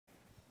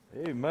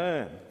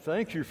Amen.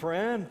 Thank you,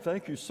 Fran.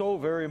 Thank you so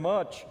very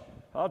much.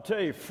 I'll tell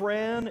you,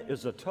 Fran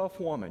is a tough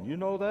woman. You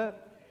know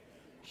that?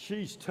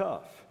 She's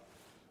tough.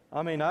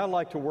 I mean, I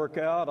like to work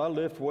out. I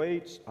lift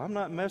weights. I'm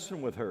not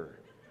messing with her.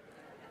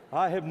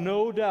 I have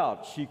no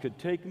doubt she could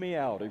take me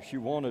out if she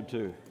wanted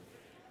to.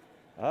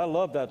 I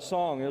love that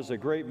song. It's a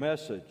great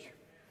message.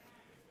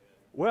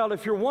 Well,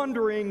 if you're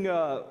wondering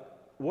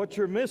what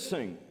you're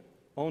missing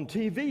on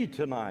TV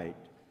tonight,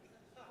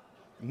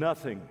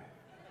 nothing.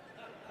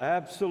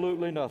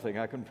 Absolutely nothing.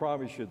 I can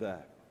promise you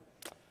that.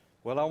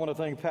 Well, I want to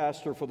thank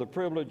Pastor for the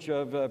privilege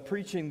of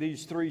preaching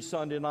these 3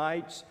 Sunday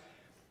nights.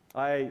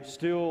 I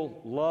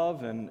still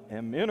love and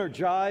am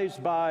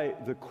energized by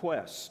the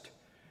quest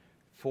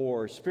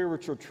for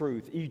spiritual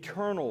truth,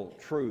 eternal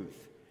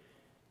truth,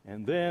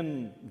 and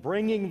then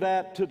bringing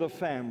that to the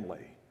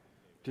family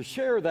to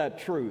share that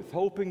truth,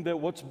 hoping that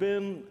what's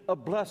been a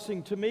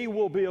blessing to me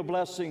will be a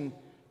blessing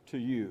to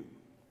you.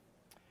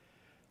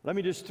 Let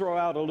me just throw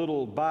out a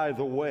little by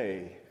the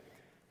way.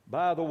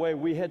 By the way,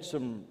 we had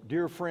some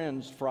dear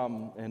friends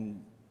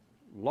and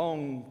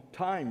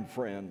long-time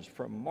friends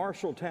from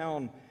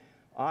Marshalltown,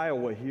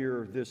 Iowa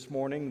here this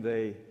morning.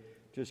 They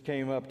just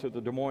came up to the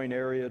Des Moines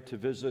area to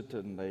visit,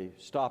 and they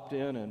stopped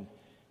in and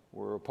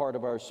were a part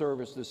of our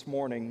service this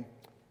morning.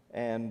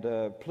 And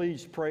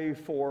please pray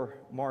for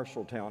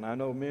Marshalltown. I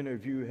know many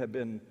of you have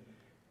been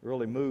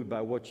really moved by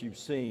what you've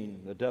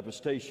seen, the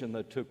devastation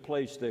that took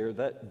place there.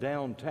 That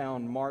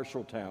downtown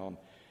Marshalltown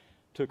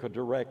took a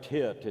direct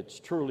hit. It's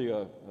truly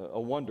a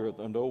wonder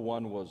that no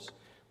one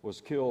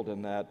was killed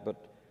in that.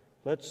 But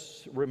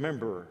let's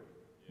remember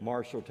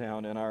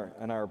Marshalltown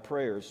in our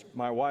prayers.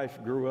 My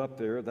wife grew up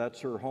there. That's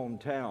her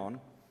hometown.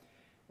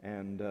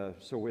 And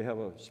so we have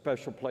a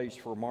special place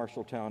for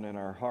Marshalltown in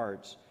our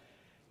hearts.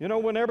 You know,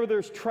 whenever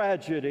there's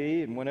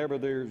tragedy and whenever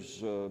there's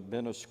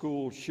been a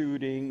school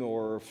shooting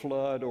or a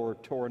flood or a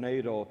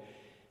tornado,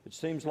 it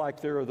seems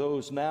like there are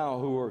those now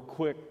who are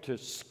quick to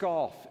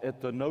scoff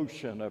at the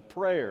notion of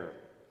prayer.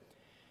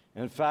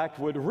 In fact,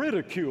 would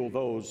ridicule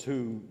those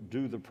who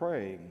do the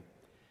praying.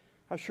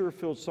 I sure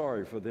feel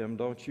sorry for them,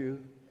 don't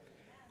you?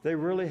 They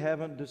really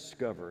haven't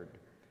discovered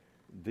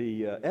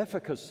the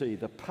efficacy,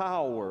 the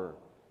power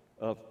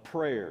of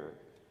prayer.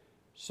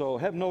 So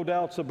have no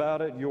doubts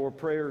about it. Your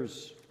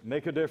prayers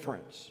make a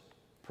difference.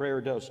 Prayer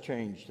does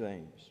change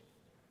things.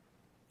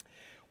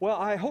 Well,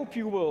 I hope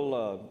you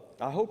will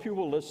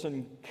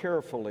listen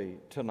carefully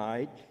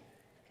tonight.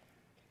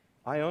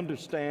 I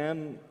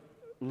understand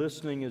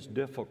listening is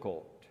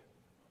difficult.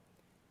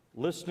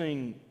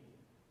 Listening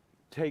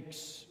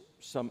takes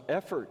some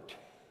effort,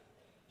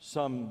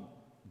 some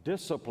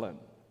discipline.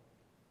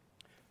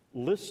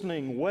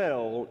 Listening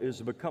well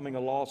is becoming a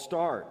lost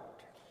art.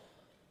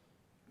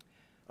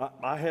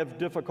 I have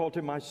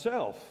difficulty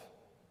myself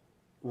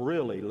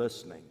really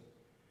listening.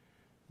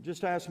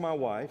 Just ask my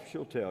wife,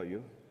 she'll tell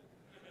you.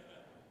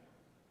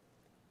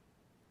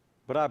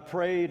 But I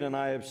prayed and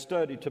I have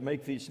studied to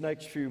make these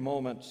next few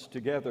moments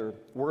together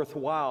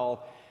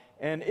worthwhile.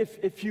 And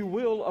if you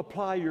will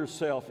apply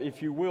yourself,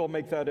 if you will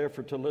make that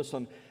effort to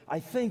listen, I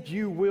think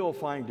you will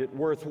find it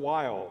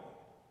worthwhile.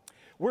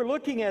 We're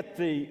looking at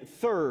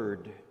we're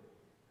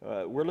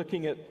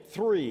looking at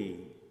 3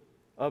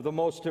 of the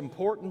most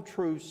important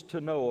truths to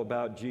know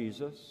about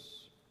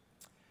Jesus.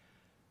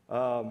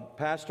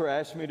 Pastor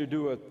asked me to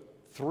do a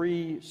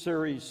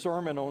 3-series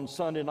sermon on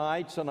Sunday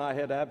nights, and I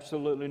had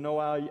absolutely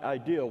no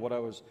idea what I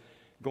was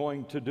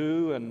going to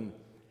do. And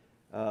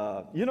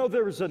you know,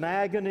 there's an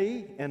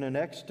agony and an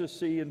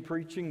ecstasy in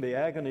preaching. The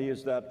agony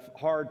is that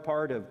hard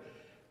part of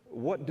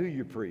what do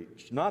you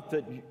preach? Not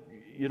that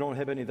you don't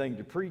have anything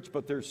to preach,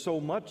 but there's so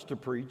much to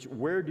preach.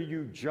 Where do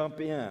you jump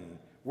in?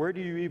 Where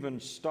do you even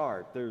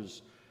start?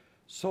 There's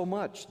so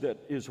much that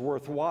is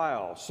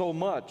worthwhile, so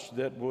much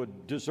that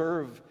would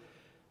deserve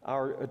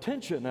our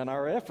attention and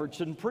our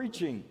efforts in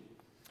preaching.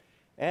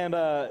 And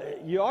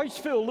you always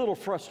feel a little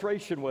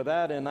frustration with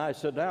that. And I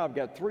said, now I've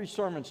got 3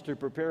 sermons to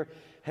prepare,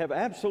 have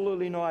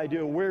absolutely no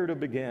idea where to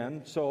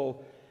begin.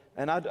 So,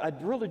 and I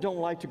really don't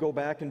like to go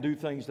back and do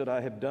things that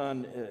I have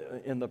done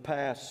in the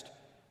past.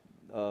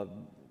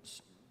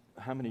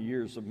 How many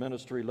years of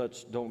ministry?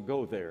 Don't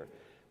go there.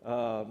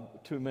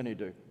 Too many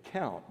to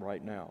count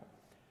right now.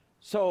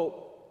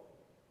 So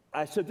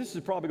I said, this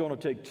is probably going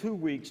to take 2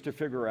 weeks to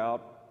figure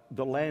out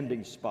the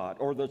landing spot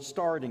or the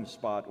starting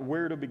spot,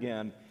 where to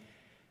begin.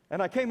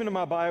 And I came into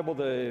my Bible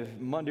the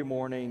Monday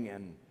morning,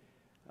 and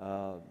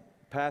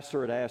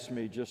Pastor had asked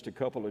me just a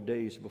couple of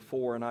days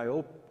before, and I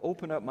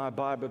opened up my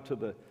Bible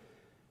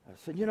I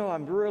said, you know,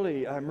 I'm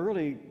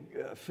really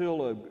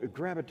feel a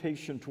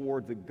gravitation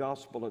toward the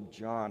Gospel of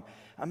John.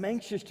 I'm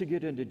anxious to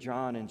get into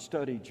John and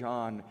study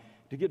John,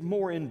 to get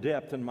more in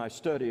depth in my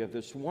study of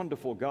this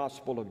wonderful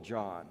Gospel of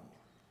John.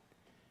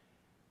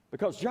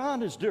 Because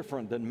John is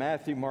different than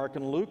Matthew, Mark,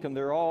 and Luke, and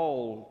they're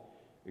all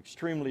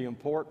extremely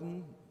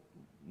important.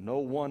 No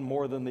one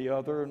more than the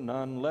other,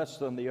 none less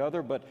than the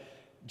other, but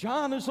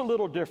John is a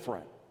little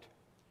different.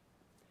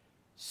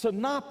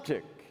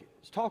 Synoptic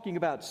is talking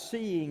about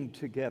seeing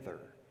together.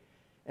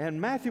 And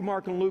Matthew,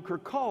 Mark, and Luke are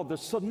called the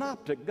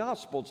synoptic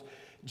gospels.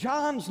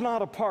 John's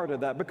not a part of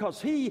that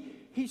because he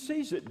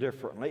sees it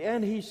differently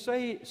and he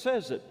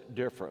says it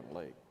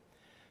differently.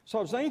 So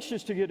I was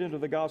anxious to get into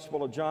the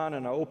Gospel of John,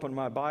 and I opened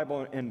my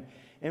Bible, and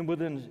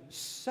within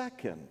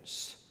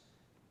seconds,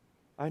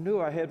 I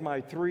knew I had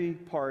my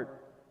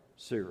three-part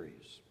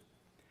series.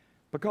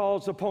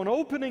 Because upon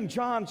opening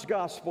John's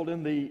Gospel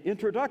in the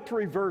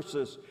introductory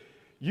verses,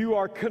 you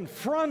are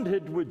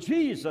confronted with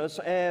Jesus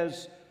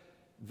as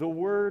the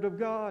Word of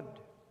God.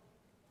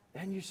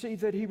 And you see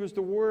that He was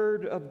the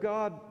Word of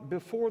God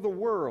before the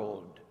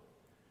world.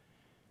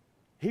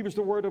 He was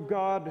the Word of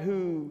God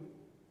who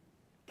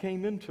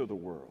came into the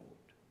world.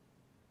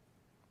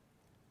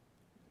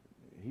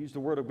 He's the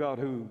Word of God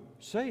who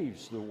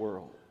saves the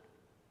world.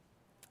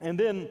 And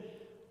then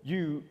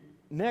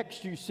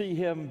next you see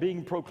Him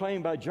being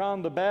proclaimed by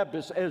John the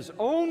Baptist as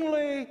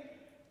only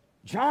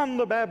John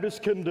the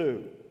Baptist can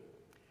do.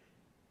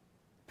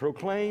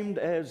 Proclaimed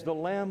as the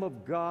Lamb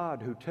of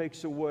God who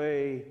takes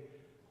away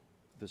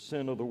the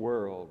sin of the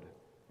world.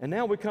 And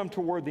now we come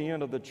toward the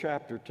end of the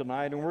chapter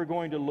tonight, and we're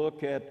going to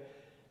look at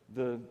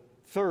the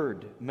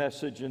third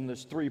message in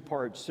this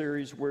three-part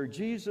series, where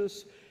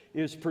Jesus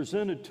is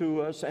presented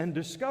to us and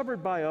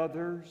discovered by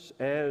others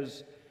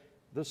as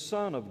the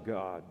Son of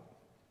God.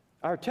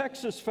 Our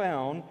text is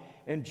found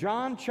in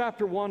John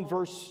chapter 1,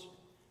 verse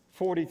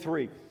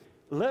 43.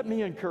 Let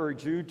me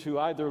encourage you to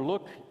either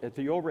look at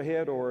the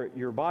overhead or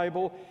your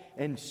Bible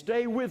and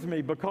stay with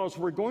me, because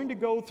we're going to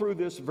go through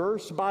this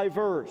verse by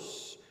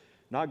verse.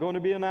 Not going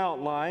to be an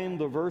outline.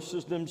 The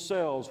verses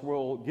themselves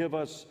will give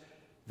us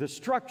the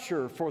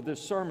structure for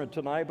this sermon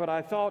tonight, but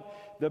I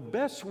thought the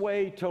best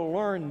way to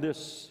learn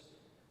this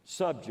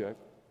subject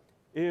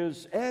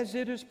is as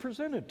it is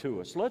presented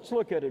to us. Let's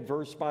look at it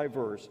verse by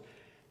verse.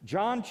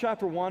 John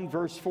chapter 1,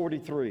 verse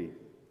 43.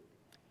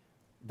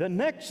 The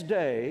next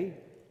day,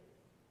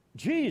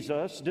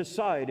 Jesus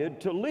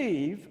decided to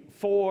leave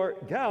for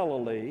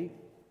Galilee.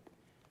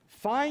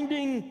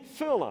 Finding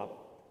Philip,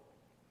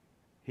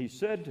 he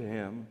said to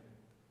him,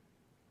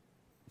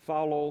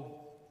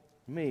 "Follow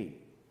me."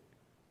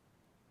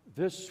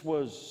 This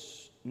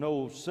was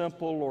no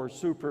simple or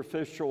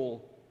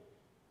superficial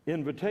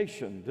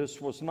invitation.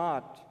 This was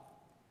not,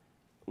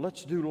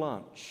 "Let's do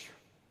lunch,"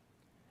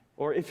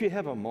 or, "If you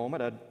have a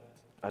moment,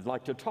 I'd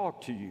like to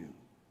talk to you."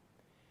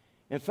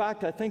 In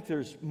fact, I think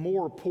there's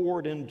more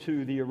poured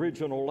into the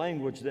original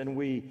language than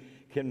we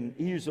can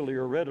easily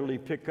or readily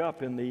pick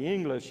up in the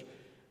English.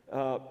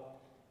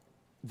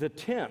 The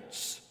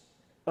tense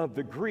of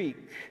the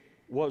Greek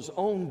was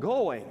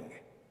ongoing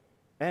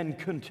and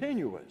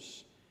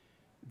continuous.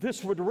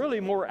 This would really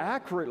more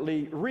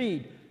accurately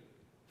read,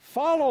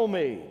 "Follow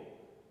me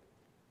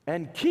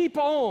and keep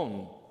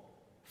on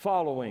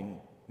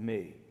following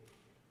me."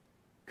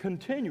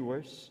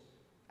 Continuous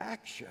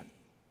action.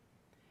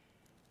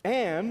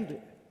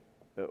 And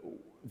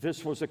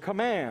this was a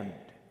command.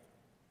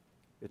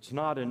 It's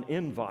not an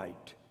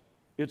invite.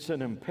 It's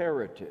an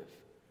imperative.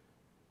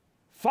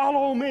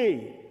 Follow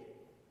me.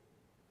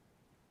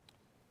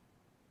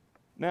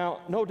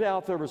 Now, no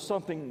doubt there was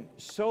something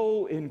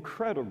so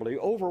incredibly,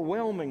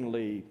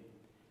 overwhelmingly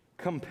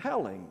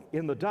compelling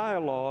in the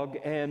dialogue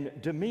and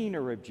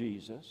demeanor of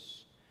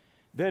Jesus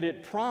that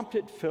it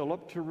prompted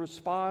Philip to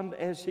respond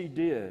as he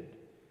did.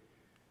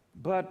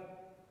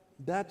 But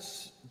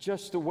that's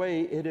just the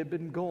way it had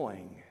been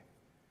going.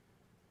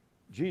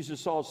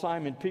 Jesus saw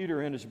Simon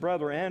Peter and his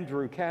brother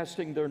Andrew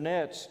casting their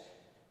nets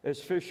as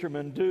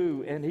fishermen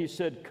do, and he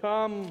said,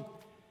 "Come,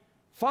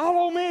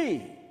 follow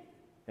me,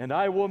 and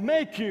I will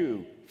make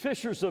you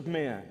fishers of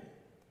men."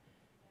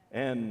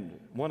 And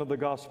one of the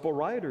gospel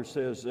writers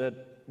says that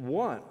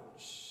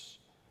once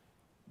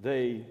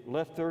they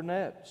left their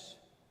nets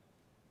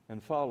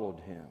and followed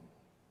him.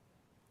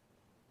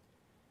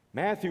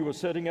 Matthew was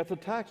sitting at the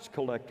tax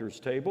collector's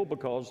table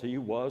because he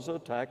was a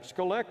tax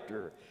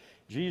collector.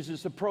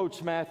 Jesus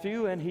approached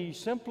Matthew and he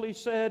simply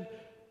said,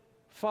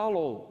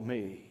 "Follow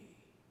me."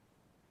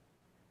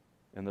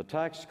 And the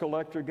tax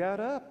collector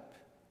got up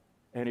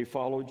and he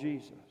followed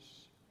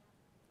Jesus.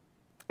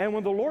 And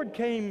when the Lord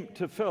came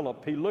to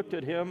Philip, he looked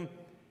at him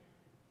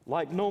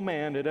like no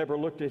man had ever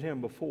looked at him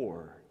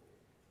before.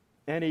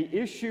 And he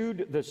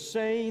issued the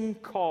same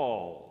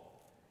call.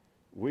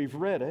 We've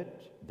read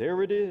it.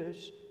 There it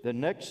is. The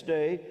next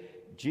day,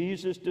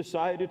 Jesus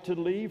decided to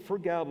leave for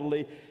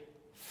Galilee,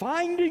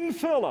 finding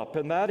Philip,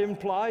 and that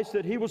implies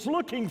that he was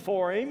looking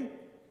for him,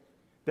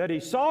 that he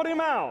sought him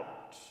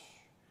out.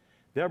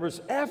 There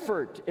was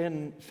effort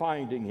in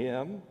finding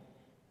him.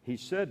 He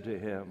said to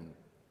him,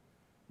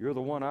 "You're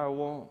the one I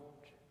want.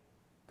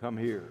 Come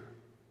here.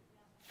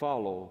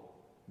 Follow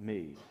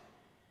me."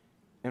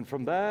 And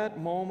from that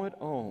moment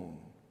on,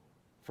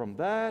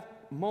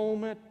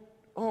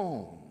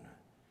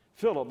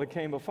 Philip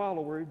became a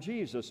follower of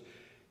Jesus.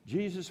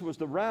 Jesus was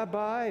the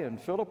rabbi and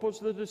Philip was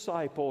the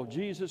disciple.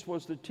 Jesus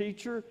was the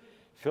teacher,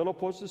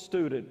 Philip was the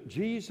student.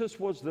 Jesus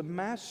was the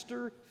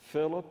master,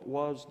 Philip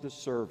was the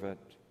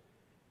servant.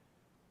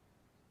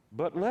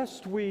 But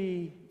lest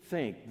we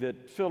think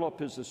that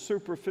Philip is a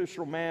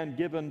superficial man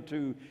given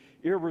to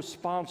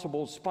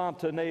irresponsible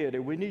spontaneity,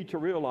 we need to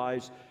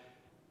realize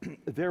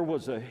there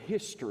was a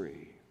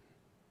history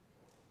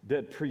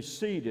that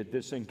preceded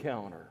this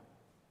encounter.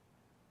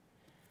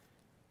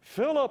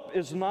 Philip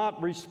is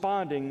not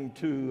responding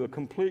to a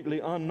completely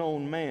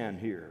unknown man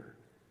here.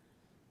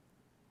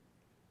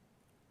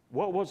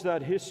 What was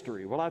that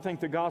history? Well, I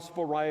think the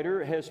gospel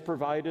writer has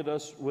provided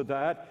us with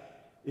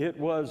that. It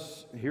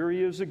was, here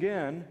he is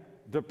again,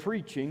 the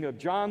preaching of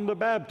John the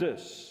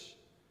Baptist.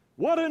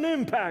 What an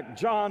impact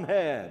John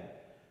had.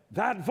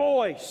 That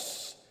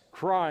voice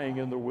crying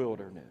in the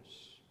wilderness.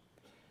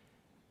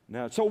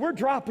 Now, so we're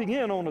dropping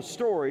in on a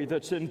story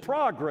that's in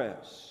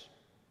progress.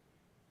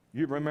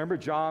 You remember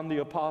John the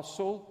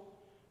Apostle?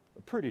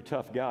 A pretty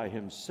tough guy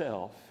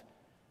himself.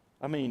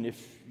 I mean,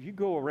 if you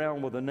go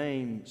around with the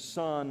name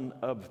Son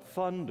of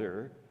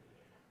Thunder,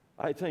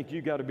 I think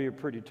you got to be a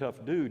pretty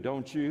tough dude,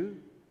 don't you?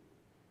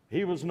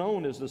 He was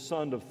known as the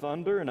Son of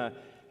Thunder, and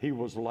he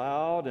was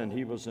loud and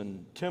he was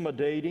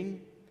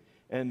intimidating.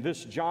 And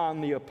this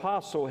John the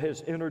Apostle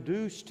has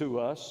introduced to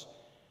us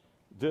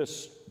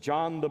this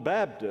John the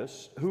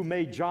Baptist, who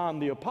made John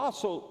the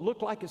Apostle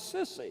look like a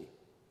sissy.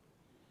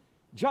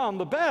 John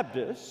the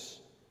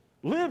Baptist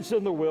lives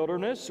in the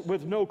wilderness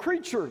with no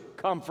creature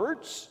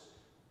comforts,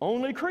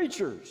 only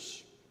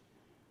creatures,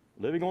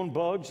 living on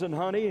bugs and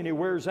honey, and he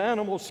wears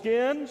animal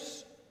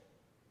skins.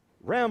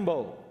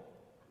 Rambo,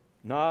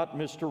 not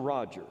Mr.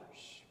 Rogers.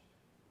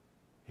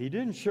 He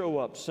didn't show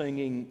up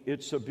singing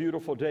 "It's a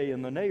Beautiful Day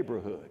in the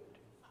Neighborhood."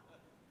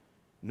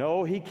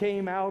 No, he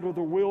came out of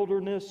the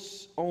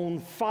wilderness on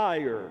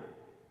fire,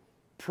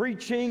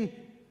 preaching,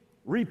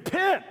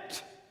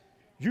 "Repent,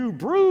 you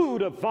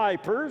brood of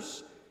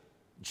vipers,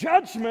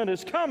 judgment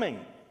is coming."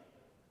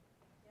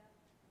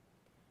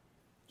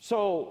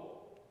 So,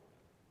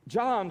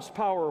 John's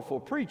powerful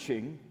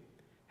preaching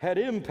had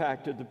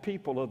impacted the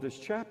people of this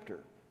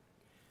chapter.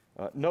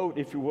 Note,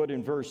 if you would,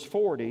 in verse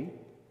 40,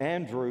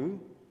 Andrew,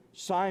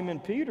 Simon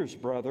Peter's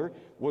brother,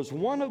 was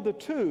one of the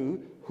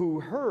two who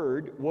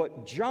heard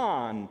what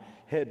John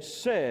had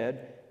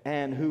said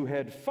and who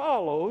had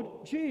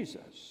followed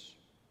Jesus.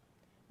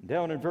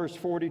 Down in verse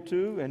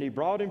 42, and he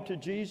brought him to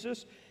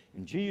Jesus,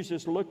 and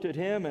Jesus looked at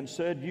him and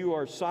said, "You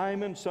are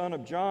Simon, son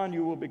of John.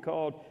 You will be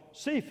called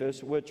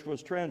Cephas," which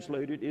was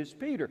translated is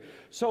Peter.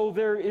 So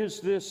there is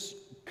this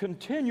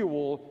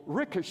continual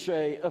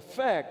ricochet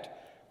effect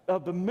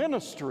of the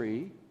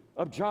ministry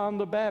of John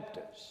the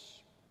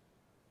Baptist.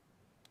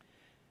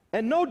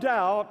 And no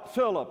doubt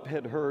Philip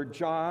had heard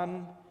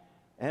John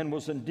and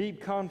was in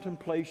deep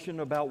contemplation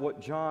about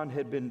what John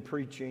had been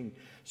preaching.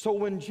 So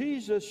when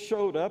Jesus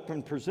showed up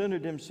and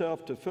presented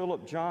himself to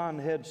Philip, John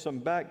had some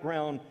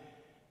background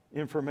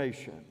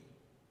information.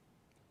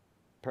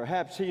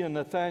 Perhaps he and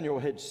Nathanael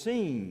had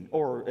seen,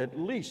 or at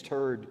least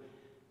heard,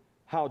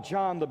 how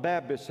John the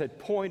Baptist had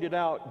pointed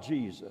out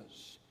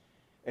Jesus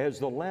as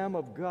the Lamb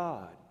of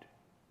God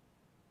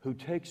who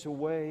takes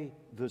away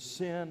the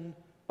sin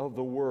of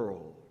the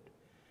world.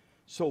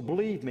 So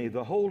believe me,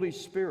 the Holy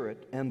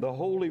Spirit and the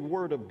Holy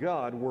Word of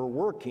God were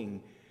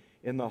working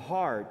in the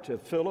heart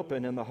of Philip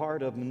and in the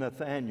heart of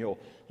Nathanael.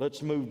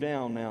 Let's move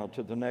down now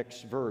to the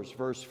next verse,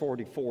 verse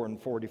 44 and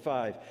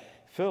 45.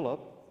 Philip,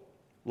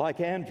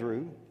 like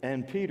Andrew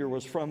and Peter,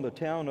 was from the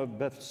town of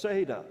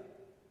Bethsaida.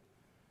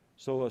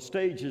 So a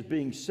stage is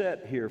being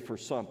set here for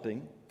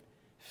something.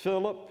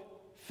 Philip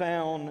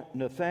found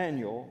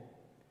Nathanael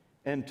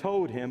and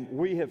told him,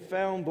 "We have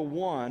found the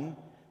one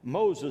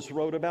Moses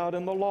wrote about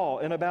in the law,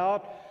 and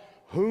about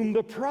whom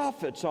the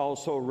prophets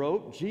also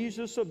wrote,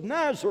 Jesus of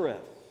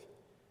Nazareth,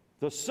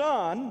 the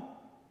son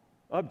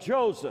of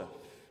Joseph."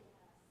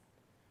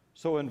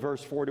 So in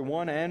verse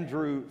 41,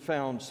 Andrew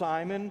found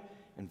Simon.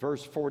 In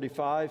verse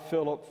 45,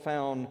 Philip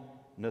found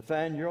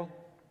Nathanael.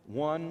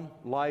 One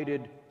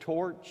lighted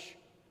torch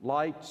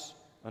lights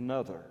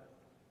another.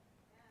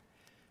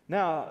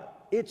 Now,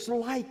 it's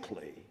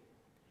likely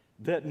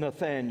that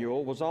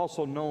Nathanael was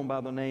also known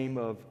by the name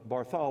of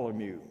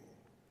Bartholomew.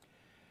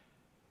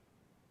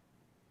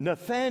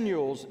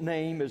 Nathanael's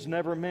name is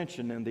never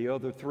mentioned in the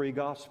other three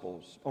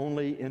Gospels,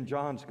 only in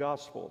John's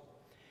Gospel.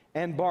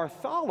 And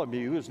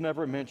Bartholomew is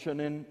never mentioned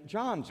in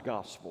John's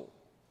Gospel.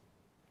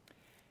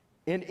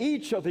 In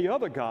each of the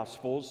other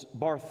Gospels,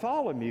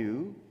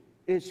 Bartholomew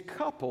is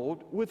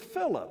coupled with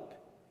Philip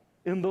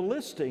in the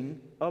listing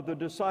of the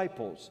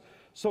disciples.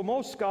 So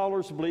most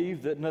scholars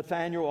believe that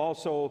Nathanael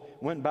also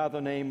went by the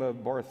name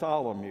of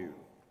Bartholomew.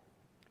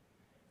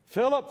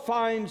 Philip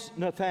finds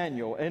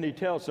Nathanael and he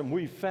tells him,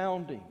 "We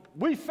found him.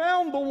 We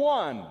found the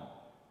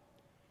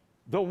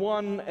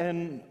one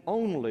and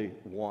only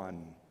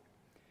one.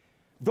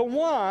 The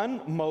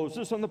one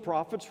Moses and the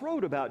prophets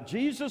wrote about,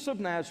 Jesus of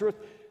Nazareth,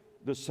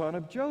 the son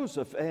of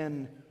Joseph."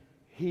 And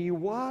he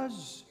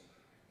was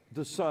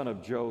the son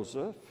of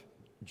Joseph.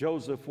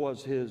 Joseph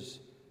was his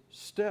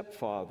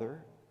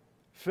stepfather.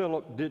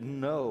 Philip didn't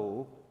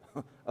know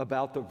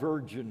about the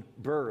virgin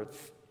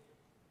birth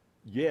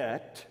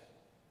yet.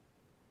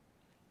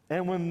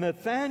 And when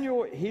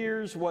Nathanael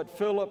hears what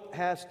Philip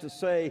has to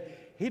say,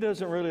 he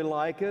doesn't really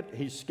like it.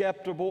 He's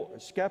skeptical,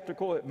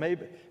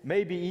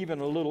 maybe even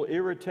a little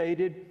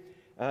irritated.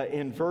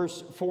 In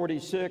verse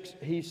 46,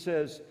 he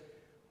says,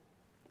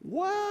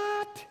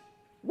 "What?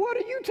 What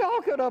are you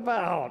talking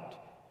about?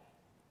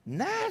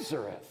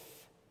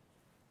 Nazareth?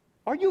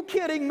 Are you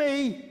kidding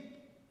me?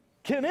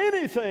 Can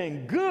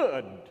anything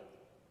good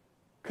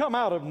come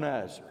out of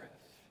Nazareth?"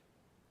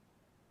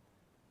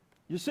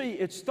 You see,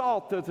 it's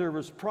thought that there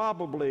was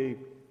probably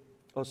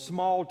a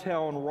small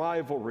town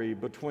rivalry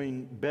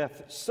between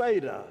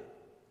Bethsaida,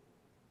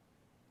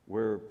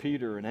 where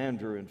Peter and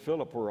Andrew and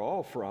Philip were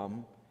all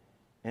from,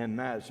 and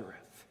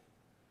Nazareth.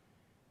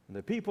 And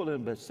the people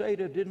in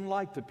Bethsaida didn't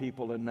like the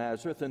people in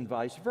Nazareth, and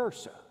vice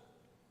versa.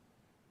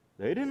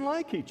 They didn't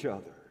like each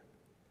other.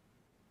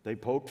 They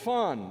poked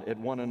fun at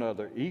one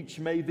another. Each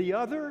made the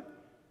other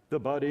the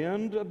butt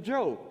end of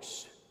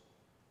jokes.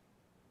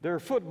 Their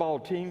football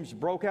teams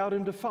broke out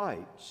into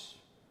fights.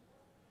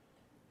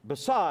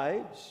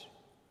 Besides,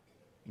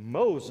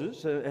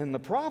 Moses and the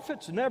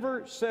prophets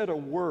never said a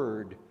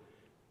word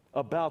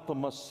about the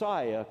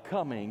Messiah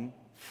coming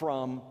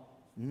from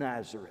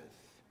Nazareth.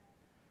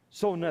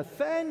 So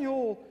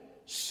Nathanael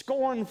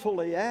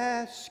scornfully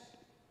asked,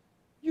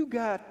 "You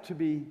got to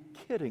be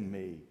kidding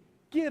me.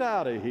 Get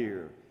out of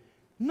here.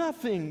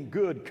 Nothing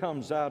good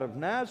comes out of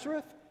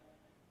Nazareth.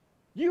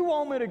 You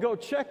want me to go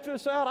check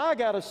this out? I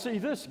got to see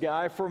this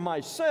guy for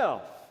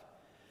myself."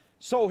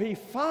 So he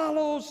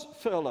follows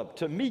Philip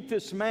to meet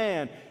this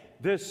man,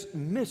 this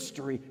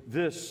mystery,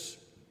 this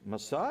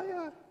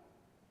Messiah.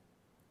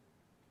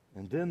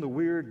 And then the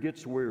weird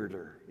gets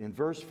weirder. In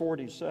verse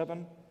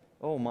 47,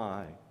 oh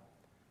my,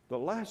 the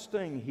last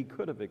thing he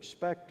could have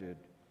expected.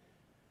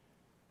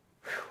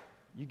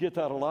 You get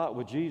that a lot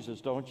with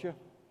Jesus, don't you?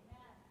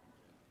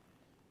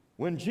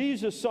 When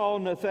Jesus saw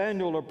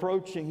Nathanael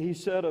approaching, he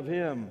said of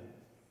him,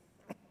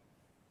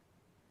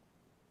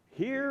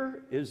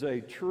 "Here is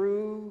a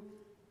true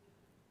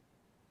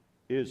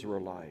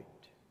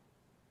Israelite,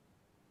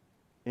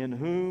 in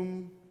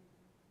whom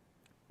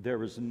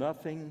there is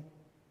nothing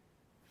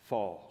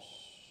false."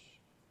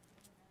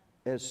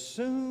 As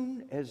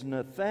soon as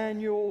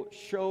Nathanael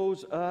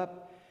shows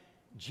up,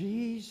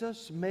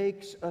 Jesus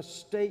makes a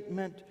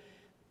statement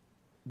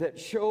that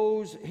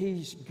shows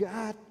he's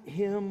got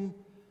him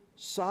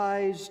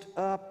sized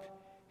up.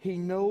 He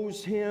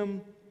knows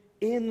him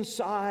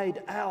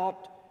inside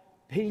out.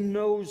 He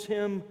knows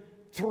him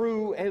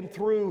through and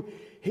through.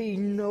 He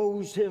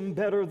knows him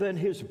better than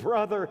his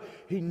brother.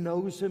 He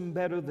knows him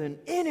better than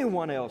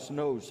anyone else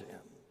knows him.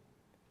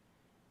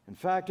 In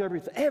fact,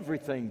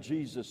 everything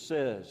Jesus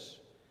says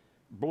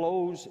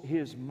blows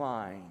his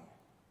mind.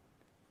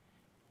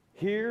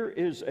 Here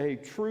is a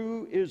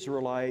true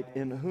Israelite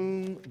in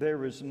whom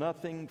there is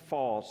nothing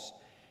false.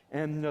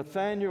 And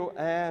Nathanael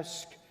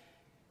asked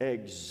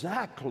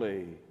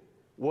exactly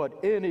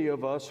what any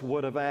of us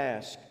would have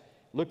asked.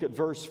 Look at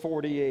verse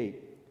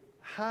 48.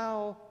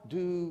 "How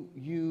do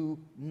you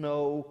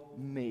know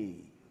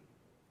me?"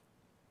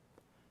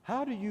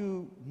 How do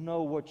you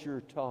know what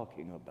you're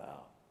talking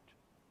about?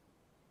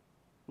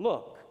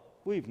 Look,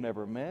 we've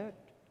never met.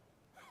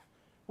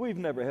 We've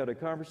never had a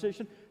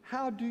conversation.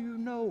 How do you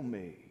know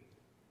me?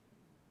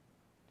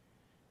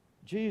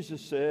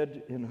 Jesus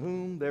said, "In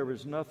whom there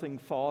is nothing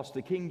false."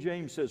 The King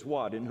James says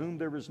what? "In whom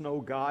there is no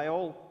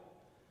guile."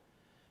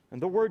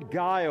 And the word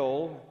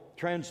guile,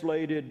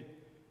 translated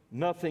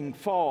nothing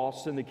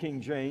false in the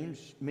King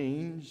James,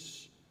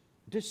 means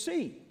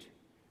deceit.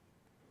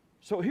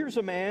 So here's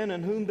a man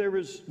in whom there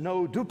is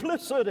no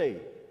duplicity,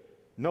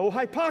 no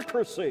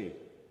hypocrisy,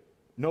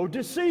 no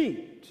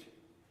deceit.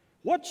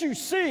 What you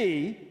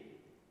see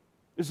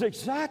is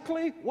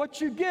exactly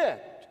what you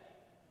get.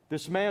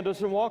 This man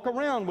doesn't walk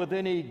around with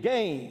any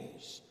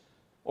games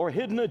or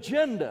hidden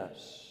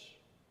agendas.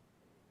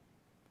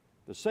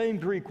 The same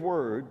Greek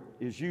word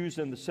is used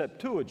in the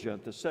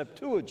Septuagint. The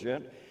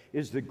Septuagint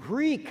is the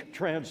Greek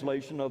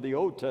translation of the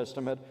Old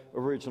Testament,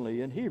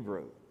 originally in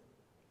Hebrew.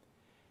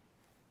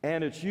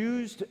 And it's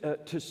used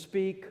to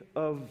speak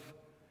of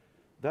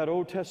that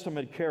Old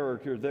Testament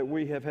character that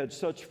we have had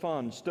such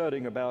fun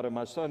studying about in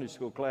my Sunday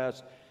school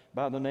class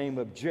by the name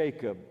of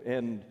Jacob.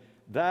 And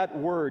that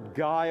word,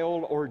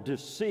 guile or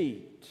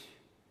deceit,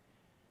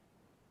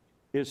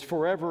 is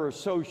forever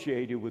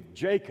associated with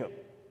Jacob.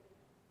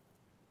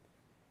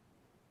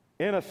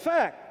 In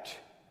effect,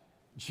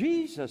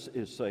 Jesus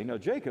is saying, now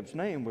Jacob's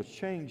name was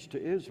changed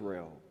to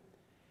Israel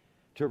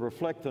to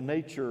reflect the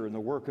nature and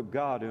the work of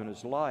God in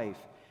his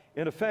life.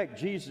 In effect,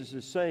 Jesus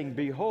is saying,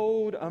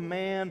 behold a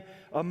man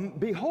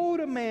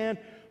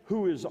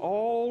who is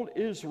all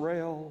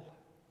Israel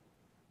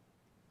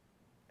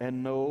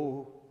and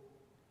no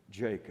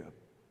Jacob.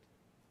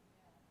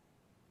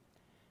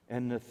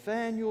 And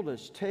Nathanael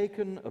is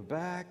taken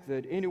aback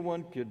that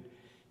anyone could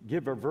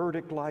give a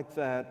verdict like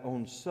that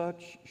on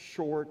such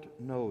short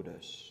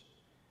notice,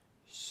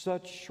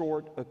 such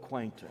short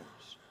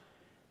acquaintance.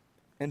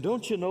 And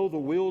don't you know the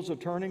wheels are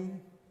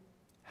turning?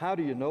 How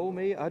do you know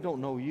me? I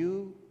don't know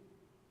you.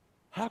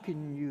 How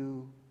can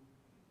you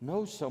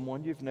know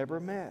someone you've never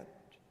met.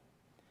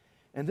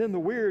 And then the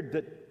weird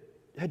that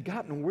had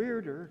gotten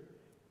weirder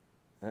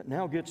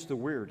now gets the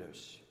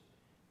weirdest.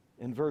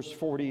 In verse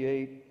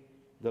 48,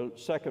 the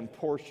second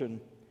portion,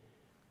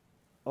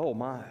 oh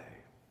my.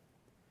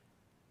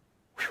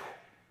 Whew.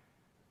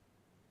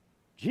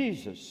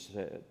 Jesus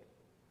said,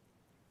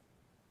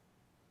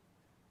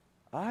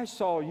 I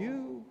saw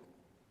you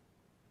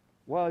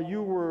while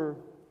you were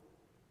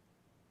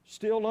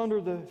still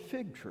under the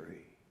fig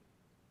tree,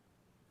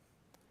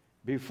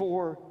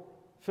 before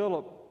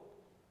Philip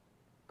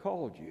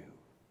called you.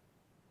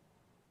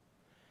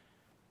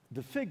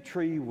 The fig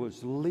tree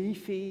was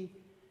leafy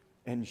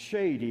and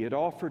shady. It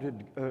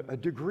offered a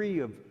degree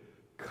of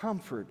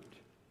comfort,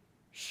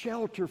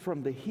 shelter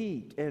from the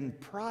heat, and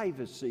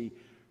privacy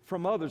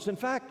from others. In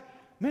fact,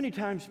 many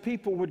times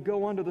people would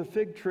go under the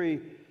fig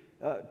tree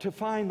to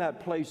find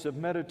that place of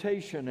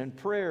meditation and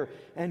prayer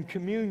and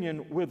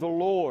communion with the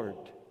Lord.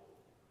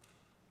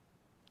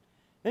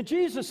 And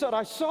Jesus said,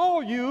 I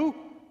saw you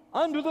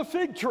under the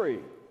fig tree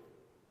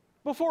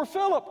before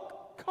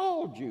Philip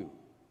called you.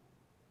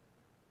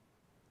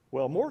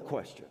 Well, more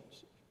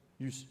questions.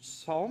 You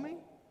saw me?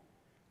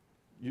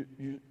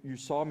 You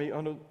saw me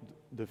under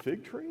the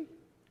fig tree?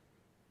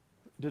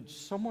 Did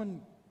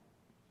someone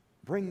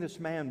bring this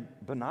man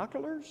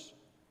binoculars?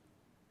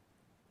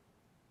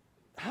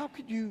 How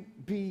could you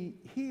be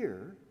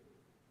here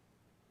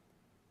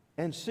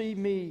and see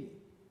me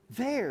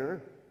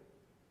there?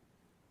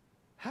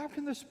 How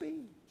can this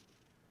be?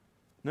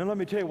 Now, let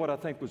me tell you what I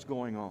think was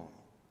going on.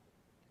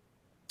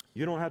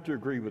 You don't have to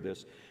agree with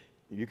this.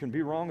 You can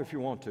be wrong if you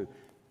want to.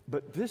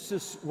 But this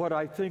is what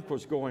I think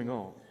was going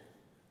on.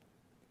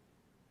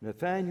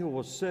 Nathanael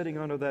was sitting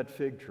under that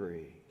fig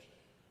tree,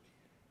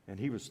 and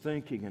he was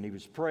thinking, and he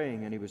was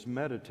praying, and he was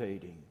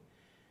meditating.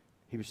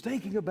 He was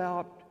thinking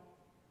about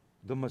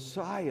the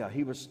Messiah.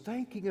 He was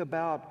thinking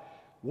about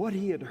what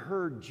he had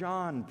heard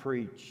John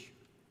preach,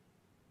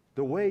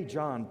 the way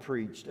John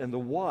preached, and the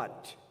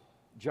what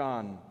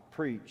John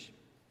preached.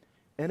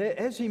 And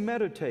as he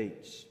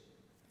meditates,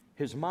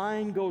 his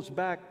mind goes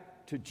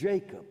back to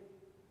Jacob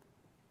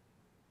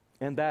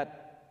and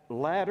that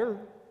ladder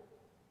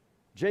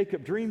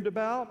Jacob dreamed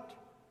about,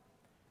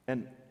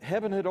 and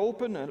heaven had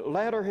opened, and a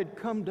ladder had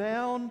come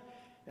down,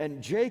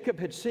 and Jacob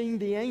had seen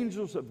the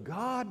angels of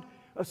God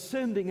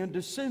ascending and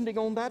descending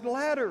on that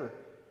ladder.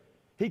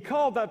 He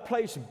called that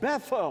place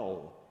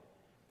Bethel,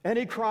 and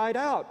he cried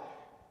out,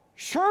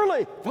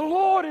 surely the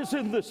Lord is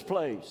in this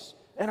place,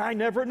 and I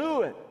never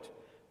knew it.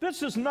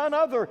 This is none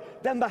other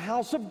than the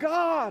house of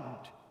God,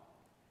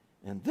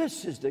 and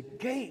this is the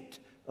gate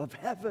of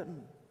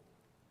heaven.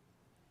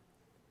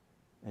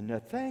 And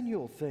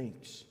Nathanael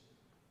thinks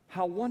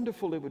how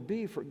wonderful it would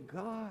be for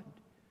God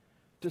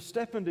to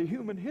step into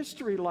human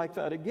history like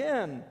that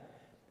again.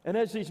 And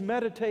as he's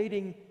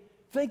meditating,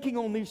 thinking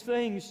on these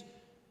things,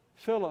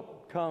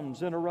 Philip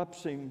comes,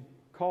 interrupts him,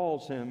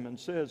 calls him, and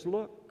says,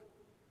 look,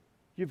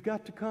 you've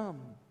got to come.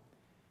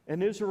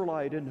 An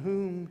Israelite in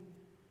whom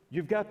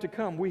you've got to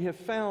come. We have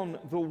found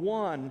the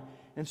one.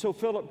 And so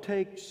Philip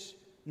takes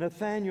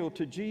Nathanael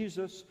to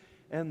Jesus,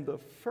 and the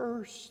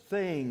first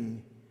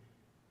thing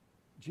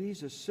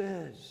Jesus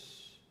says,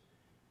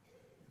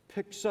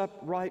 picks up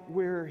right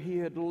where he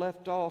had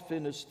left off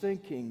in his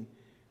thinking,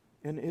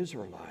 an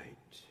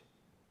Israelite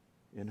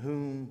in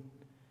whom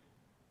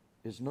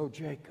is no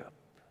Jacob.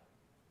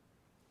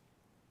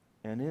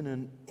 And in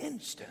an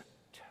instant,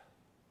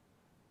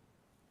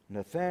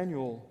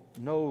 Nathanael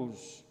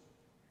knows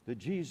that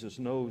Jesus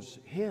knows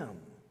him,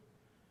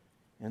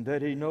 and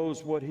that he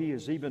knows what he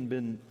has even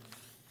been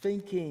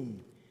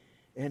thinking,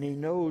 and he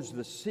knows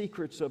the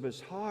secrets of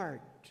his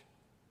heart.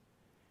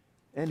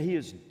 And he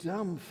is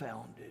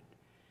dumbfounded.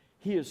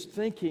 He is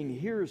thinking,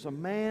 here's a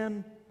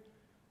man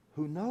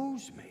who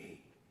knows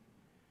me,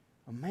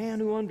 a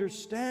man who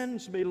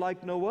understands me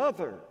like no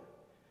other,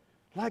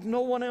 like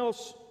no one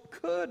else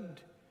could.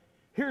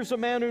 Here's a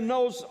man who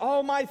knows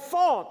all my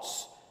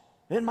thoughts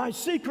and my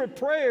secret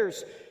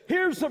prayers.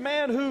 Here's a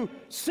man who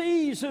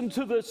sees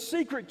into the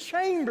secret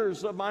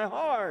chambers of my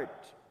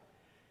heart.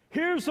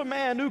 Here's a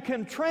man who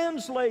can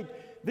translate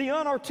the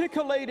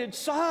unarticulated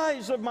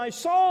sighs of my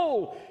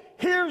soul.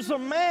 Here's a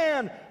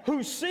man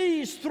who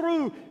sees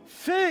through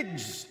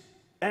figs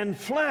and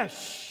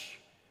flesh,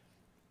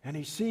 and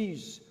he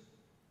sees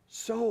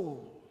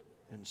soul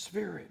and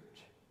spirit.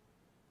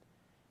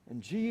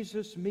 And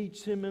Jesus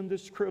meets him in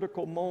this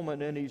critical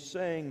moment, and he's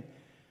saying,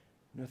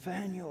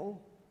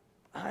 Nathanael,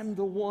 I'm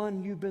the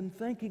one you've been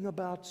thinking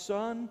about,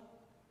 son.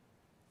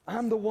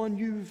 I'm the one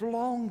you've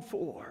longed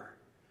for.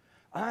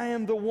 I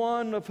am the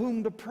one of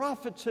whom the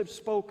prophets have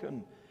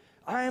spoken.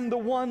 I am the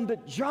one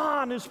that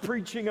John is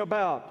preaching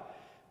about.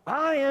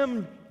 I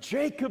am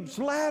Jacob's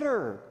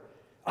ladder.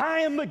 I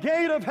am the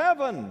gate of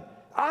heaven.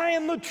 I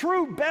am the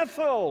true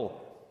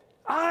Bethel.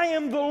 I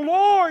am the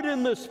Lord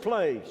in this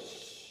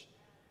place.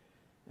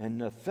 And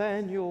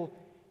Nathanael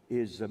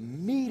is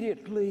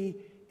immediately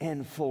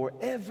and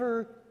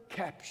forever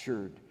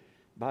captured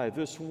by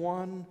this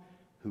one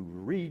who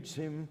reads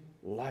him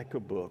like a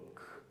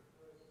book.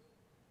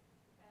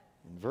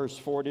 In verse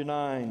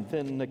 49,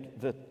 then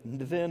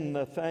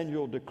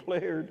Nathanael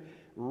declared,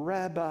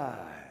 Rabbi,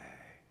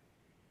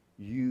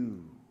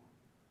 you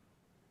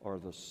are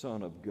the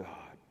Son of God.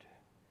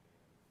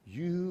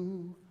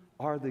 You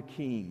are the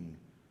King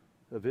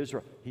of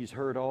Israel. He's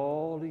heard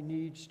all he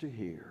needs to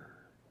hear.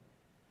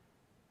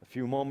 A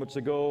few moments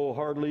ago,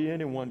 hardly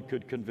anyone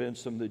could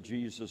convince him that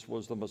Jesus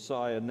was the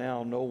Messiah.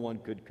 Now, no one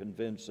could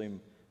convince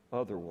him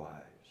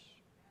otherwise.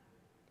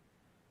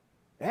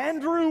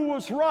 Andrew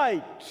was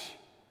right.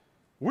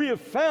 We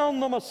have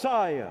found the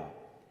Messiah.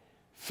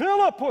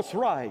 Philip was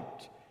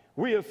right.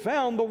 We have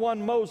found the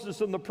one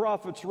Moses and the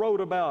prophets wrote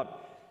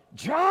about.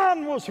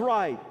 John was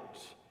right.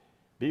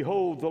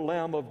 Behold the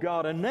Lamb of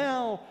God. And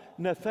now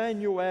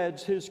Nathanael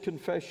adds his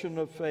confession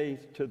of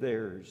faith to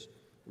theirs.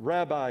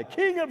 Rabbi,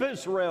 King of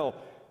Israel,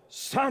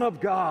 Son of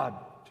God.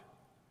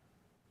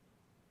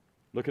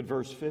 Look at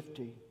verse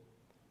 50.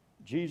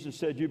 Jesus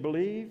said, you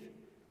believe?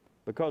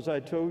 Because I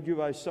told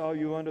you I saw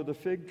you under the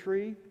fig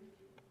tree?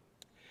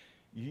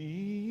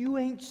 You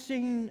ain't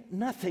seen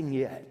nothing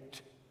yet.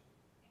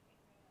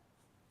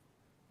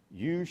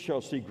 You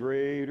shall see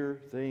greater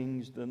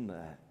things than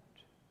that.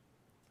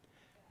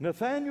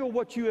 Nathanael,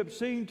 what you have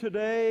seen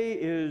today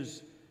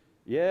is,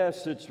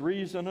 yes, it's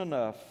reason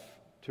enough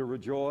to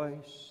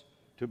rejoice,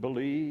 to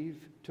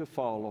believe, to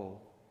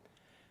follow.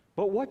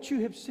 But what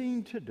you have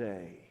seen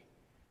today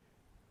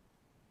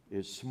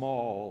is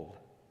small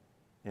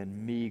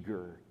and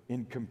meager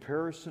in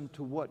comparison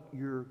to what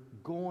you're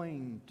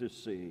going to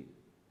see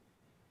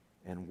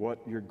and what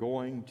you're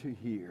going to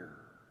hear.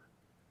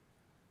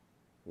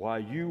 Why,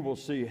 you will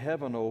see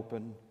heaven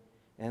open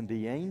and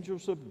the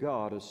angels of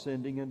God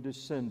ascending and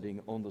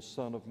descending on the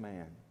Son of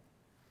Man.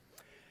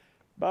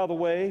 By the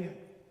way,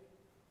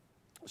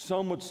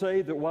 some would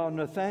say that while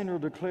Nathanael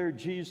declared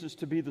Jesus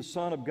to be the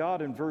Son of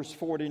God in verse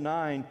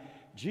 49,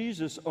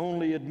 Jesus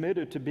only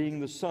admitted to being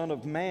the Son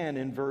of Man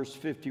in verse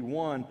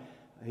 51.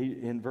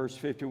 In verse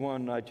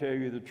 51, I tell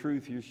you the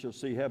truth, you shall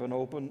see heaven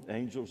open,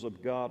 angels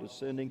of God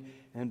ascending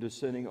and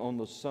descending on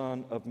the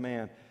Son of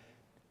Man.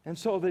 And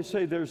so they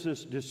say there's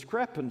this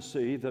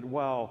discrepancy that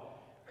while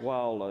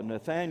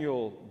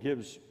Nathanael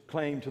gives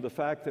claim to the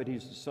fact that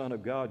he's the Son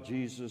of God,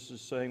 Jesus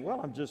is saying,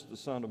 well, I'm just the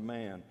Son of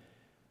Man.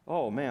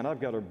 Oh, man, I've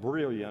got a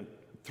brilliant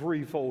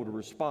threefold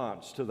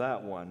response to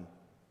that one.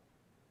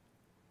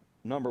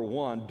 Number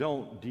one,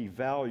 don't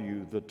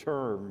devalue the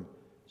term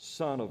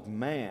Son of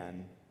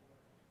Man.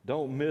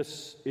 Don't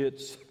miss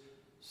its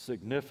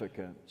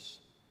significance.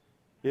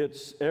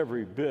 It's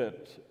every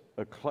bit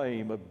a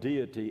claim of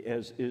deity,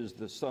 as is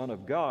the Son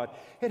of God.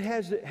 It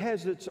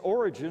has its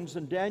origins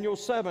in Daniel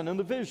 7 in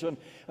the vision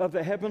of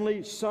the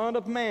heavenly Son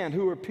of Man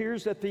who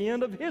appears at the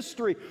end of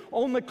history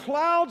on the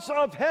clouds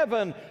of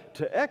heaven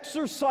to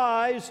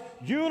exercise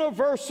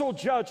universal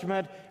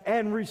judgment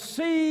and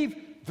receive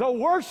the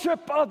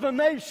worship of the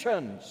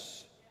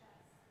nations.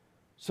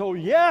 So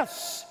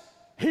yes,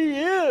 he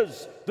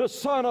is the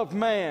Son of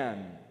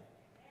Man,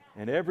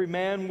 and every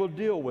man will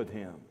deal with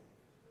him.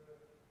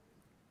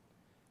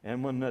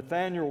 And when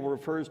Nathanael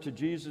refers to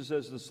Jesus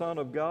as the Son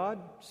of God,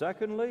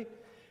 secondly,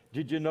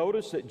 did you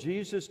notice that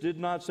Jesus did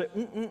not say,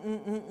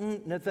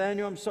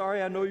 Nathanael, I'm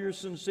sorry, I know you're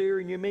sincere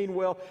and you mean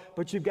well,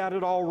 but you've got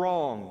it all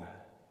wrong.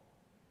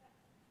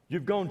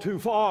 You've gone too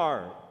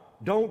far.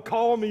 Don't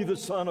call me the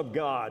Son of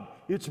God.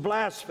 It's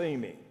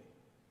blasphemy.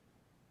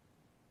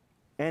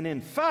 And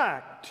in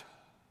fact,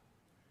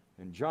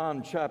 in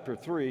John chapter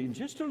 3, in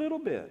just a little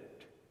bit,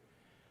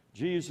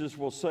 Jesus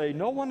will say,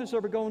 no one is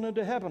ever going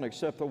into heaven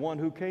except the one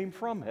who came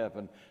from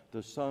heaven,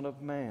 the Son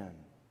of Man.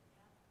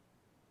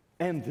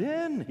 And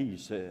then he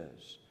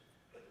says,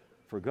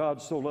 for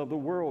God so loved the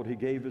world, he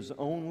gave his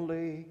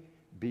only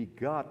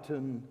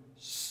begotten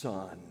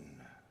Son.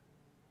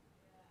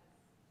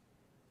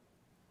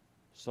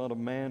 Son of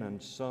Man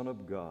and Son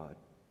of God.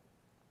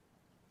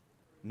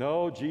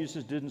 No,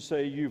 Jesus didn't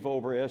say, you've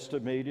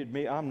overestimated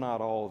me. I'm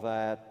not all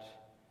that.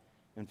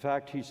 In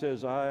fact, he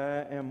says,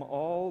 I am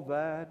all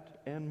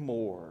that and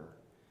more.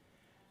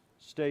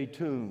 Stay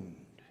tuned,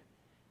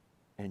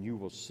 and you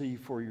will see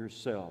for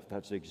yourself.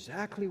 That's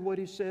exactly what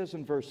he says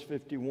in verse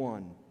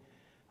 51.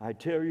 I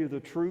tell you the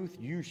truth,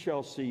 you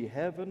shall see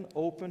heaven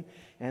open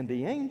and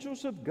the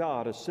angels of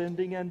God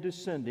ascending and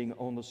descending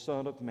on the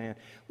Son of Man.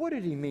 What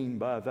did he mean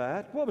by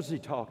that? What was he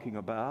talking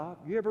about?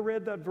 You ever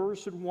read that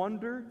verse and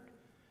wondered?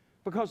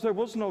 Because there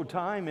was no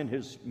time in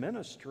his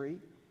ministry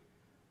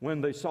when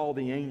they saw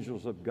the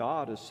angels of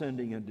God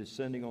ascending and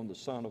descending on the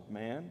Son of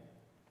Man.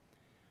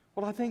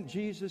 Well, I think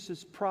Jesus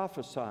is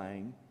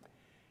prophesying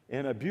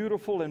in a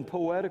beautiful and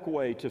poetic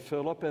way to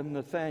Philip and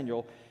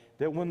Nathanael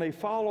that when they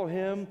follow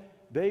him,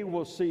 they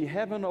will see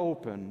heaven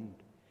opened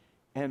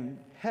and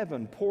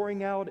heaven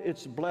pouring out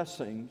its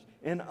blessings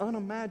in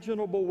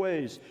unimaginable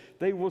ways.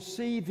 They will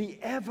see the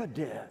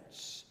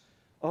evidence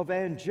of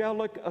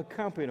angelic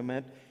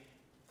accompaniment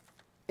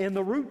in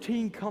the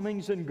routine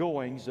comings and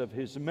goings of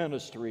his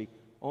ministry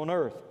on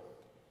earth.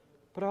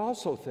 But I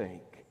also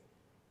think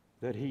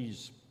that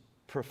he's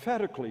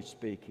prophetically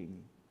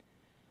speaking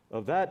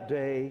of that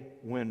day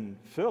when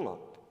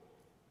Philip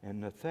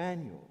and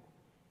Nathanael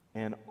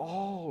and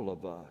all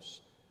of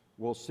us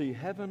will see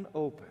heaven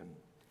open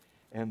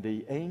and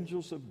the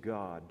angels of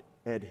God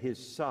at His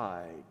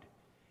side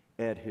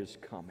at His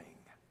coming.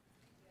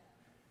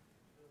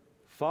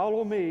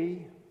 Follow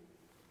me,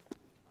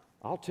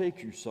 I'll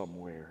take you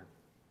somewhere.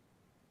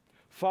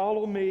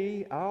 Follow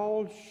me,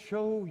 I'll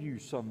show you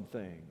some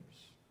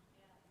things.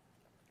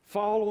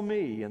 Follow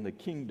me, and the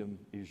kingdom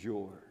is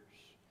yours.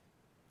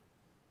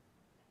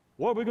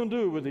 What are we going to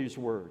do with these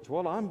words?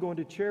 Well, I'm going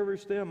to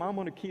cherish them. I'm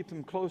going to keep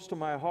them close to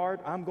my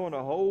heart. I'm going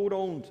to hold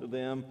on to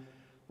them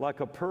like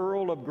a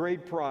pearl of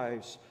great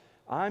price.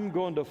 I'm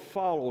going to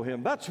follow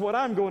Him. That's what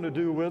I'm going to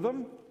do with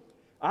them.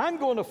 I'm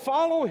going to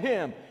follow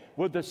Him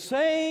with the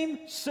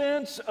same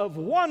sense of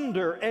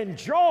wonder and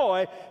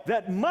joy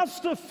that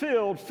must have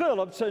filled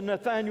Philip's and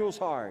Nathanael's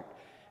heart.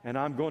 And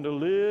I'm going to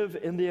live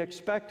in the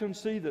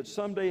expectancy that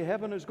someday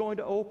heaven is going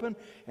to open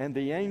and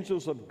the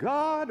angels of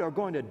God are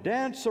going to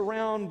dance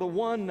around the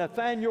one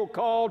Nathanael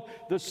called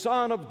the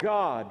Son of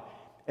God.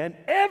 And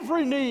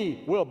every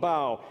knee will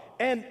bow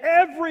and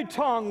every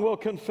tongue will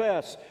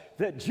confess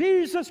that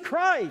Jesus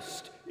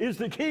Christ is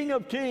the King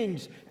of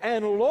Kings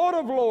and Lord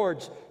of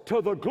Lords,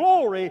 to the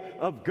glory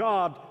of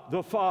God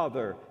the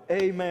Father.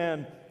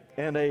 Amen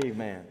and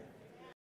amen.